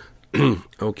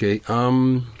 Okay. I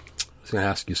was going to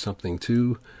ask you something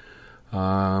too.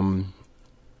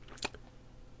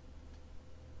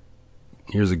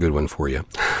 Here's a good one for you.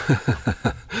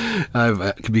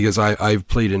 Because I've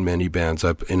played in many bands.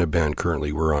 I'm in a band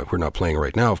currently. We're not playing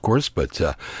right now, of course, but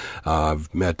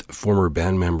I've met former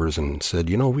band members and said,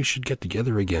 we should get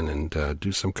together again and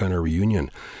do some kind of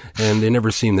reunion. And they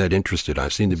never seemed that interested. I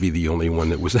seem to be the only one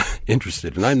that was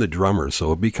interested, and I'm the drummer, so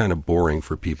it'd be kind of boring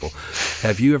for people.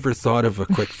 Have you ever thought of a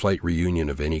Quick Flight reunion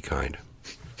of any kind?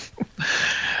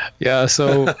 Yeah,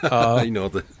 so I know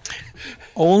that.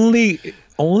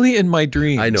 Only in my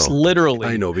dreams. I know, literally.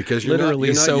 I know, because you're not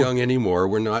young anymore.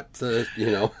 We're not,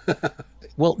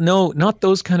 Well, no, not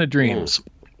those kind of dreams.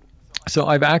 So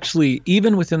I've actually,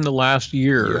 even within the last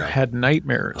year, had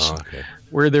nightmares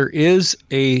where there is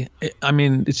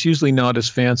it's usually not as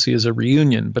fancy as a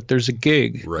reunion, but there's a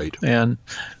gig, right? And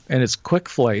it's Quick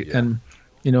Flight, and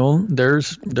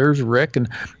there's Rick, and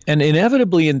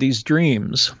inevitably in these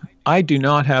dreams, I do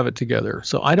not have it together.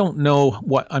 So I don't know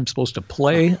what I'm supposed to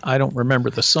play. I don't remember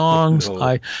the songs.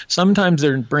 No. Sometimes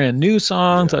they're brand new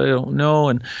songs. I don't know.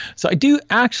 And so I do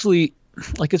actually,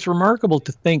 it's remarkable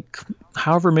to think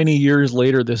however many years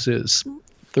later this is,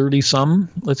 30 some,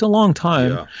 it's a long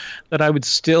time that I would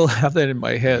still have that in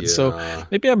my head. So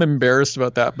maybe I'm embarrassed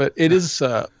about that, but it is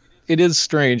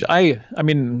strange. I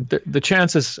mean, the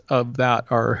chances of that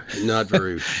are not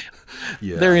very.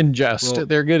 Yeah. They're in jest. Well,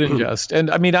 they're good in jest.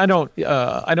 And I mean, I don't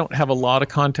have a lot of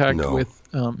contact with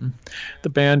the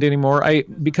band anymore.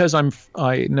 Because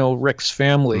I know Rick's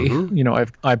family.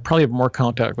 I probably have more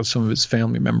contact with some of his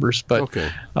family members. But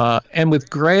and with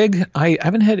Greg, I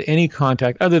haven't had any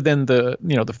contact other than the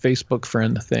Facebook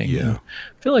friend thing. Yeah,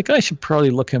 I feel like I should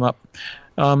probably look him up.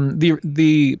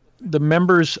 The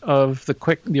members of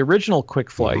the original Quick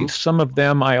Flight, some of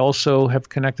them I also have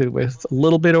connected with a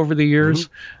little bit over the years.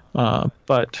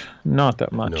 But not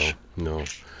that much. No.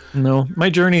 My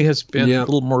journey has been a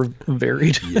little more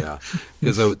varied.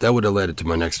 Because that would have led to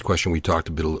my next question. We talked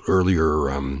a bit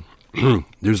earlier.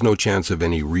 There's no chance of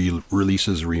any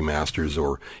releases, remasters,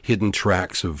 or hidden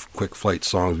tracks of Quick Flight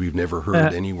songs we've never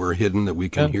heard anywhere hidden that we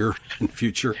can hear in the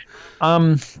future.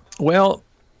 Well,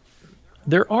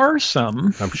 there are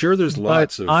some. I'm sure there's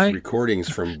lots of recordings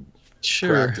from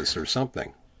practice or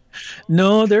something.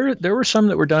 No, there were some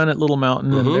that were done at Little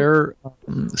Mountain, and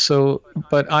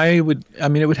but it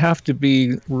would have to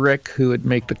be Rick who would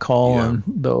make the call on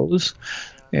those,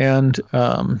 and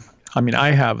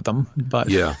I have them, but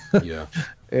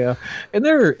and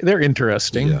they're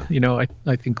interesting.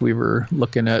 I think we were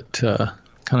looking at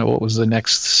kind of what was the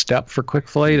next step for Quick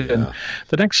Flight, and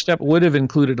the next step would have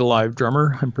included a live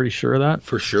drummer. I'm pretty sure of that.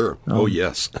 For sure.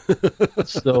 Yes.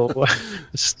 so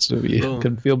you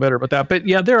can feel better about that. But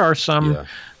there are some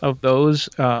of those.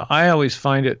 I always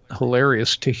find it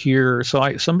hilarious to hear.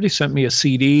 So somebody sent me a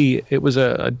CD. It was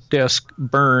a disc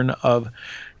burn of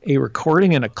a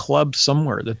recording in a club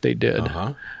somewhere that they did.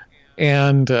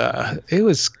 And it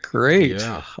was great.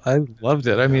 I loved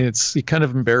it. I mean, you're kind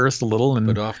of embarrassed a little,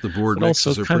 but off the board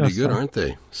mixes are pretty good, aren't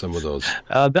they? Some of those.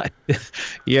 I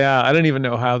don't even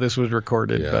know how this was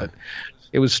recorded, but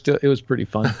it was pretty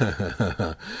fun.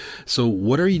 So,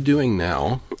 what are you doing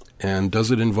now? And does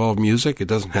it involve music? It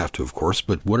doesn't have to, of course.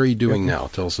 But what are you doing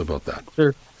now? Tell us about that.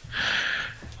 Sure.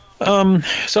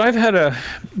 So I've had a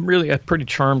pretty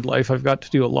charmed life. I've got to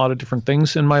do a lot of different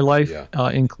things in my life,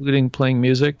 including playing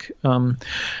music.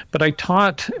 But I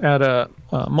taught at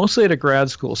mostly at a grad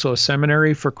school, so a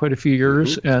seminary for quite a few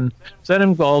years, and that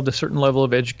involved a certain level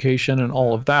of education and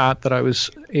all of that I was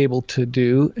able to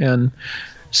do. And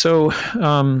so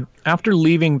after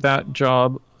leaving that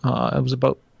job, it was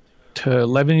about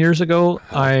 11 years ago,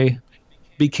 I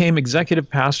became executive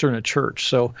pastor in a church.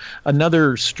 So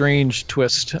another strange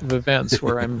twist of events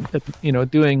where I'm,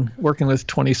 working with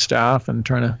 20 staff and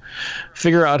trying to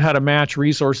figure out how to match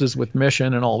resources with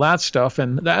mission and all that stuff.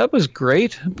 And that was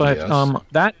great, but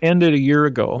that ended a year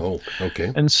ago. Oh,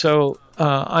 okay. And so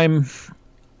I'm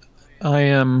I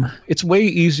am. It's way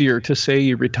easier to say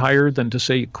you retired than to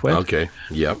say you quit. Okay.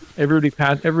 Yep. Everybody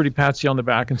pats you on the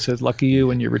back and says, "Lucky you,"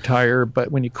 when you retire.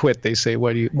 But when you quit, they say,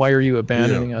 Why are you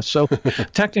abandoning us?" So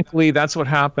technically, that's what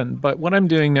happened. But what I'm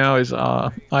doing now is,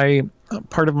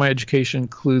 part of my education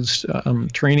includes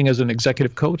training as an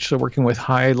executive coach, so working with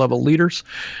high-level leaders.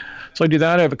 So I do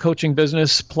that. I have a coaching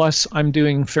business. Plus, I'm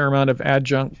doing a fair amount of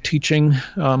adjunct teaching,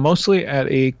 mostly at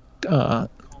a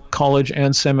college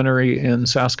and seminary in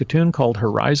Saskatoon called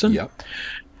Horizon. Yep.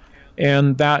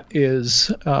 And that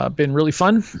is been really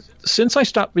fun. Since I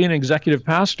stopped being an executive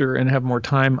pastor and have more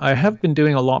time, I have been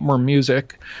doing a lot more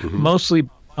music, mostly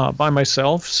by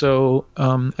myself. So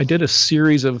I did a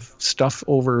series of stuff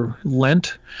over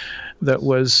Lent that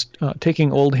was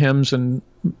taking old hymns and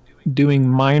doing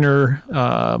minor,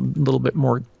 little bit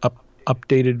more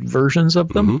updated versions of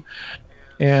them.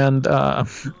 And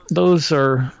those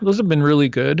have been really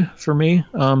good for me.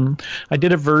 I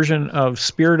did a version of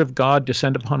 "Spirit of God,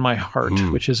 Descend Upon My Heart,"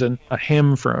 which is a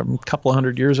hymn from a couple of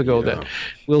hundred years ago that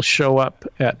will show up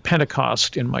at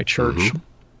Pentecost in my church.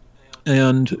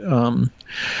 And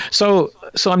so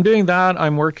I'm doing that.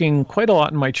 I'm working quite a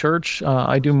lot in my church.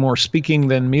 I do more speaking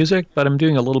than music, but I'm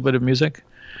doing a little bit of music.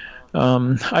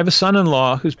 I have a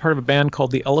son-in-law who's part of a band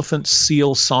called the Elephant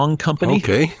Seal Song Company.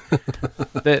 Okay.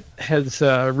 That has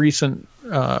a recent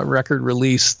record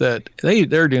release that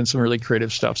they're doing some really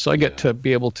creative stuff. So I get to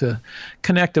be able to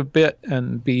connect a bit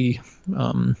and be,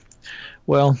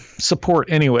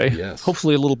 support anyway. Yes.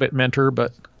 Hopefully a little bit mentor,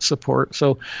 but support.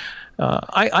 So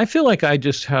I feel like I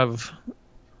just have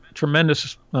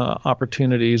tremendous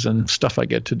opportunities and stuff I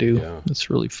get to do. Yeah. It's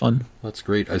really fun. That's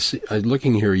great. I see.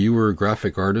 Looking here, you were a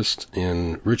graphic artist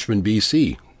in Richmond,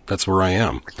 BC. That's where I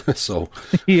am. So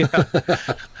yeah.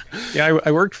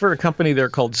 I worked for a company there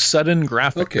called Sudden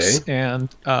Graphics. Okay. And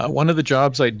one of the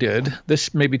jobs I did,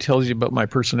 this maybe tells you about my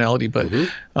personality, but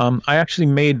I actually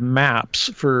made maps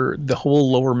for the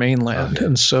whole Lower Mainland.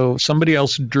 And so somebody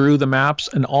else drew the maps,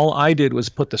 and all I did was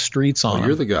put the streets on them.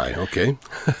 You're the guy. Okay.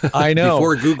 I know.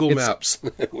 Before Google Maps.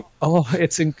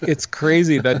 It's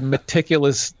crazy, that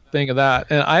meticulous thing of that.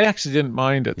 And I actually didn't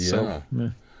mind it. Yeah.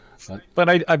 So, but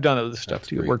I've done other stuff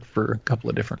too. Worked for a couple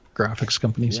of different graphics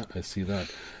companies. Yeah, I see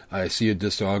that. I see a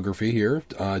discography here.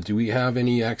 Do we have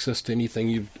any access to anything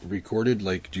you've recorded?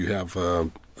 Like, do you have a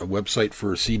website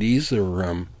for CDs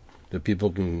or that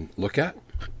people can look at?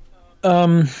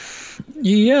 No.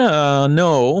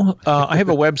 I have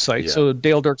a website, so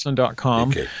daledirksen.com.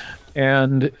 Okay.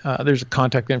 And there's a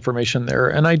contact information there.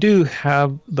 And I do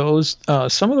have those.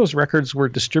 Some of those records were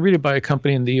distributed by a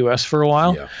company in the U.S. for a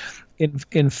while. Yeah.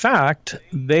 In fact,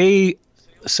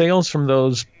 sales from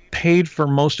those paid for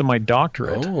most of my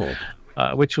doctorate,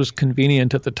 which was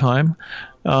convenient at the time.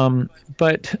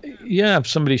 But yeah, if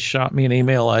somebody shot me an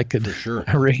email, I could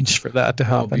arrange for that to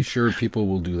happen. I'll be sure people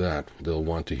will do that. They'll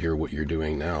want to hear what you're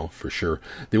doing now, for sure.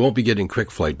 They won't be getting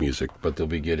Quick Flight music, but they'll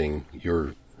be getting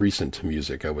your recent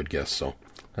music, I would guess. So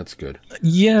that's good.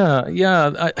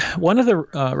 Yeah. One of the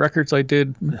records I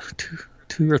did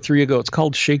two or three ago, it's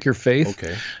called Shake Your Faith.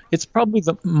 Okay. It's probably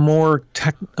the more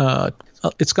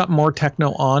it's got more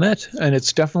techno on it, and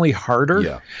it's definitely harder.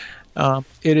 Yeah.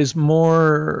 It is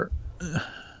more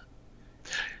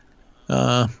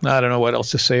I don't know what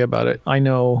else to say about it. I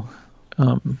know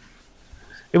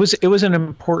it was an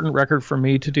important record for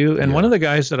me to do, and one of the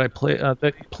guys that I played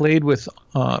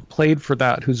for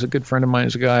that, who's a good friend of mine,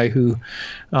 is a guy who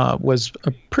was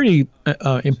a pretty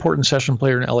important session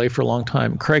player in LA for a long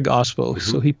time, Craig Ospo.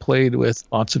 So he played with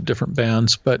lots of different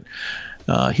bands, but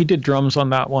he did drums on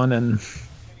that one. And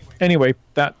anyway,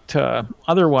 that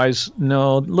otherwise,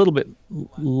 no, a little bit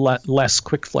less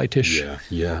Quick Flight-ish.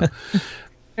 Yeah.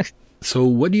 So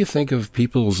what do you think of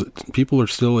people are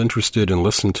still interested and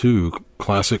listen to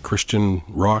classic Christian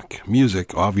rock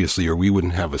music, obviously, or we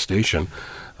wouldn't have a station.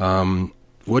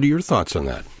 What are your thoughts on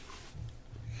that?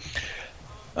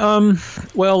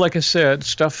 Well, like I said,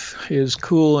 stuff is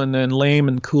cool and then lame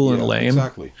and cool and lame.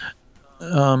 Exactly.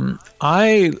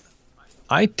 I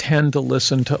tend to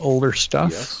listen to older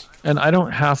stuff. Yes. And I don't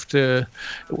have to.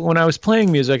 When I was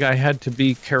playing music, I had to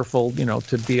be careful,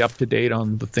 to be up to date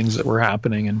on the things that were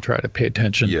happening and try to pay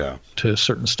attention to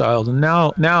certain styles. And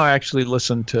now I actually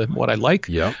listen to what I like.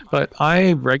 Yeah. But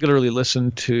I regularly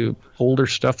listen to older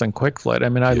stuff than Quick Flight. I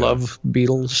mean, I love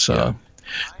Beatles.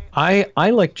 I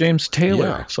like James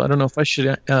Taylor, so I don't know if I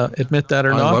should admit that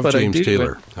or not. But James I do.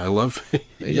 Taylor. I love.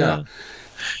 Yeah.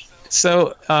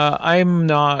 So I'm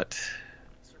not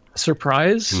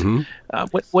surprised.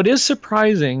 What is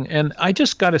surprising, and I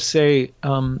just got to say,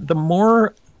 the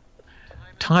more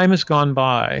time has gone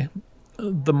by,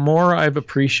 the more I've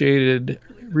appreciated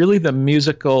really the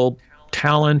musical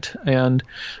talent and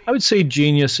I would say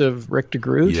genius of Rick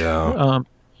DeGroot. Yeah.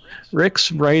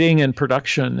 Rick's writing and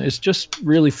production is just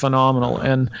really phenomenal.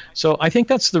 And so I think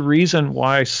that's the reason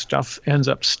why stuff ends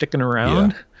up sticking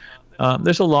around.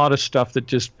 There's a lot of stuff that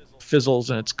just fizzles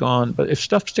and it's gone. But if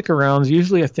stuff stick around,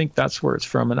 usually I think that's where it's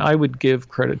from. And I would give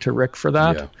credit to Rick for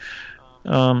that.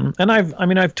 And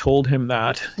I've told him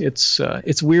that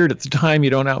it's weird at the time. You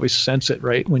don't always sense it,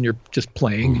 right? When you're just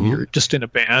playing, you're just in a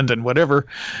band and whatever.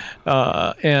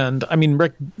 And I mean,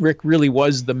 Rick really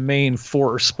was the main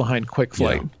force behind Quick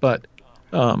Flight, but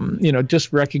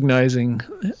just recognizing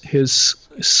his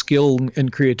skill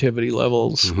and creativity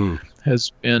levels has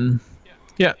been,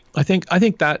 I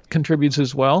think that contributes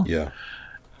as well.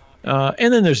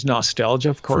 And then there's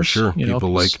nostalgia, of course. For sure.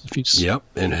 People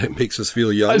and it makes us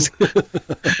feel young.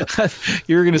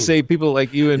 You were going to say people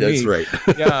like you and me. That's right.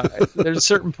 There's a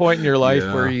certain point in your life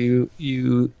where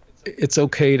you it's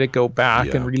okay to go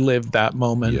back and relive that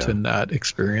moment and that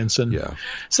experience. And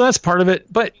so that's part of it.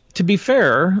 But to be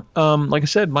fair, like I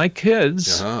said, my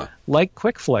kids like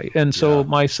Quick Flight. And so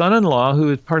my son-in-law,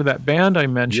 who is part of that band I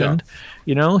mentioned,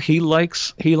 he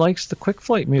likes the Quick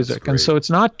Flight music. And so it's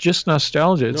not just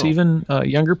nostalgia. It's even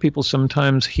younger people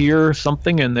sometimes hear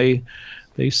something and they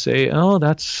say, oh,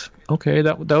 that's okay.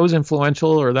 That was influential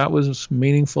or that was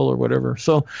meaningful or whatever.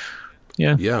 So,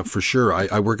 yeah, for sure.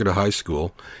 I work at a high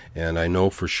school, and I know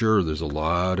for sure there's a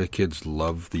lot of kids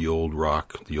love the old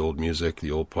rock, the old music,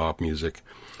 the old pop music.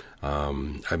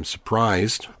 I'm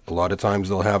surprised. A lot of times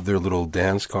they'll have their little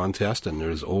dance contest, and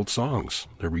there's old songs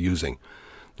they're using.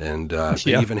 And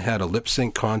they even had a lip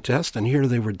sync contest, and here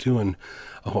they were doing,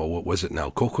 what was it now,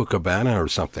 Coco Cabana or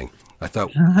something. I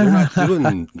thought, they're not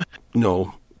doing,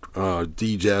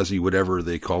 D-Jazzy, whatever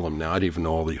they call them now. I don't even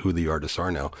know who the artists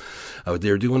are now.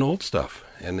 They're doing old stuff,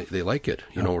 and they like it.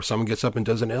 Or someone gets up and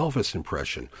does an Elvis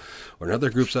impression, or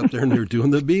another group's up there and they're doing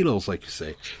the Beatles, like you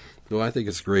say. So I think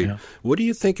it's great. What do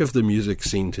you think of the music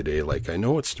scene today? Like, I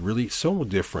know it's really so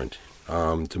different.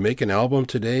 To make an album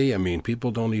today, I mean,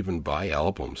 people don't even buy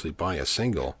albums. They buy a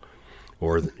single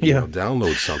or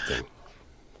download something.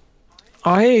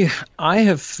 I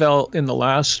have felt in the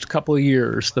last couple of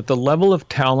years that the level of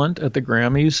talent at the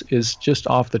Grammys is just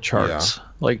off the charts.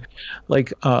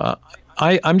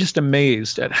 I'm just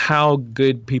amazed at how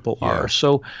good people are.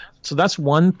 So that's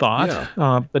one thought.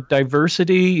 But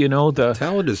diversity, the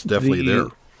talent is definitely there,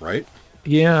 right?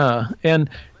 Yeah, and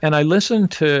I listen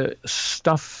to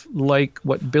stuff like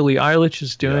what Billie Eilish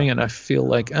is doing, and I feel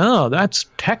like, oh, that's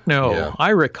techno. Yeah. I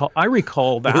recall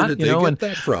that. Where did they get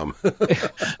that from?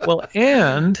 Well,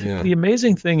 and the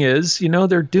amazing thing is,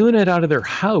 they're doing it out of their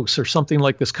house or something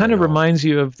like this. Kind of reminds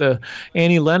you of the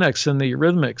Annie Lennox and the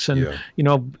Eurythmics, and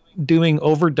doing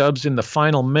overdubs in the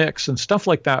final mix and stuff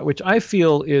like that, which I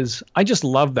feel I just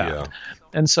love that. Yeah.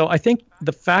 And so I think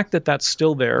the fact that that's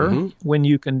still there when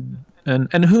you can.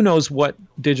 And who knows what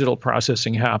digital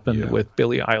processing happened with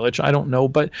Billie Eilish? I don't know,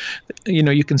 but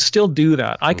you can still do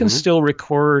that. I can still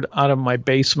record out of my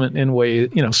basement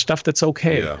in stuff that's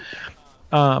okay.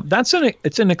 Yeah.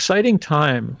 It's an exciting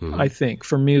time, I think,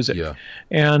 for music. Yeah.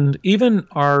 And even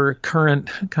our current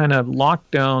kind of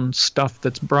lockdown stuff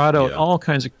that's brought out all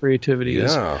kinds of creativity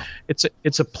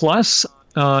it's a plus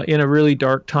in a really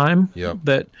dark time. Yeah.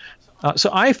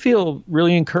 So I feel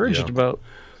really encouraged about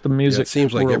the music. It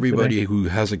seems like everybody who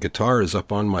has a guitar is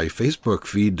up on my Facebook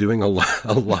feed doing a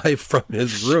live from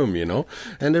his room,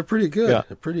 and they're pretty good. Yeah.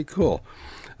 They're pretty cool.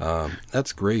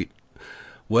 That's great.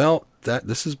 Well,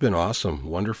 this has been awesome.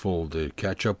 Wonderful to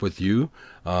catch up with you.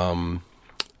 Have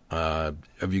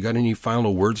you got any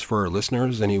final words for our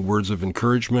listeners? Any words of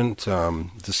encouragement?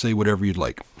 To say whatever you'd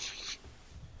like.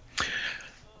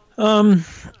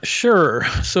 Sure.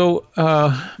 So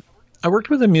I worked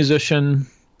with a musician,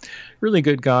 really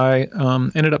good guy.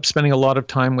 Ended up spending a lot of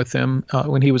time with him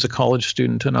when he was a college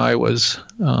student and I was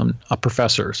a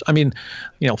professor. I mean,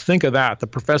 think of that. The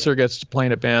professor gets to play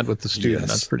in a band with the student. Yes.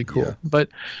 That's pretty cool. Yeah. But,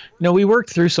 we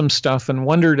worked through some stuff and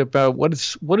wondered about what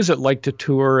is it like to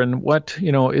tour and what,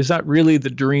 is that really the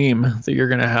dream that you're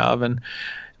going to have? And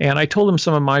I told him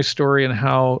some of my story and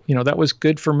how, that was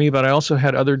good for me, but I also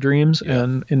had other dreams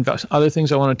and other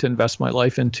things I wanted to invest my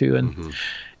life into. And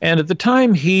and at the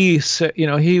time he said,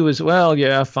 he was, well,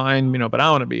 yeah, fine, but I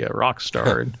want to be a rock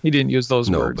star. And he didn't use those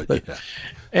words. But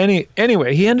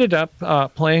anyway, he ended up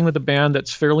playing with a band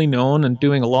that's fairly known and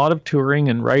doing a lot of touring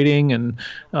and writing and,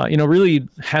 really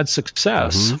had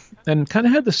success and kind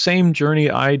of had the same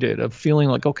journey I did of feeling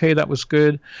like, okay, that was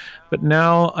good. But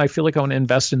now I feel like I want to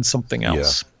invest in something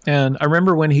else. And I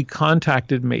remember when he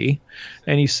contacted me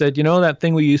and he said, that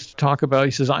thing we used to talk about,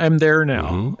 he says, I'm there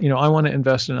now. I want to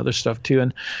invest in other stuff too.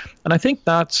 And I think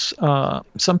that's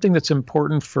something that's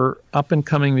important for up and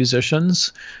coming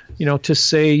musicians, to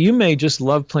say you may just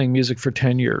love playing music for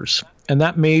 10 years. And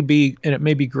it may be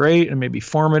great, and it may be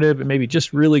formative, it may be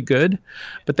just really good,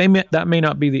 but that may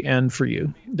not be the end for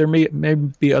you. There may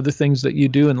be other things that you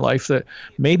do in life that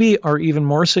maybe are even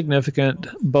more significant,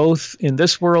 both in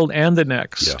this world and the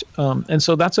next. Yeah. And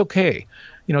so that's okay.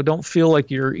 Don't feel like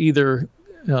you're either,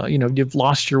 you've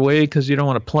lost your way because you don't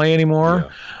want to play anymore.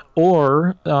 Yeah.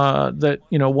 Or that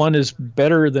one is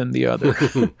better than the other.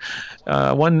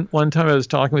 One time I was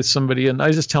talking with somebody, and I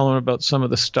was just telling him about some of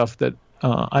the stuff that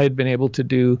I had been able to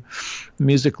do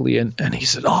musically, and he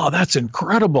said, "Oh, that's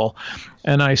incredible."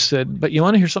 And I said, "But you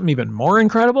want to hear something even more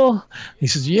incredible?" He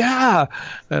says, "Yeah."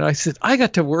 And I said, "I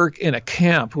got to work in a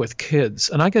camp with kids,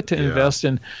 and I got to invest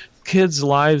in kids'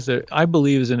 lives that I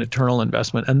believe is an eternal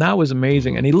investment, and that was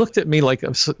amazing." And he looked at me like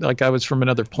I was from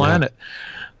another planet.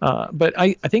 Yeah. But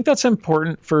I think that's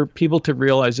important for people to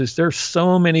realize is there's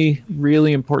so many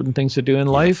really important things to do in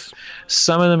life.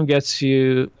 Some of them gets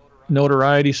you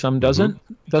notoriety, some doesn't.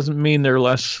 Doesn't mean they're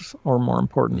less or more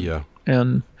important. Yeah.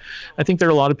 And I think there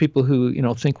are a lot of people who,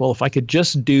 think, well, if I could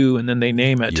just do, and then they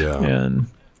name it. Yeah. And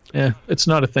it's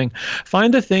not a thing.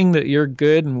 Find a thing that you're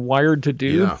good and wired to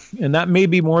do, and that may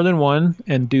be more than one,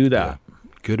 and do that. Yeah.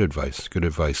 Good advice. Good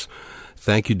advice.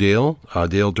 Thank you, Dale.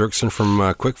 Dale Dirksen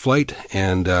from Quick Flight,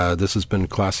 and this has been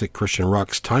Classic Christian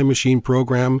Rock's Time Machine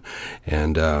program.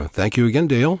 And thank you again,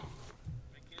 Dale.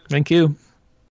 Thank you.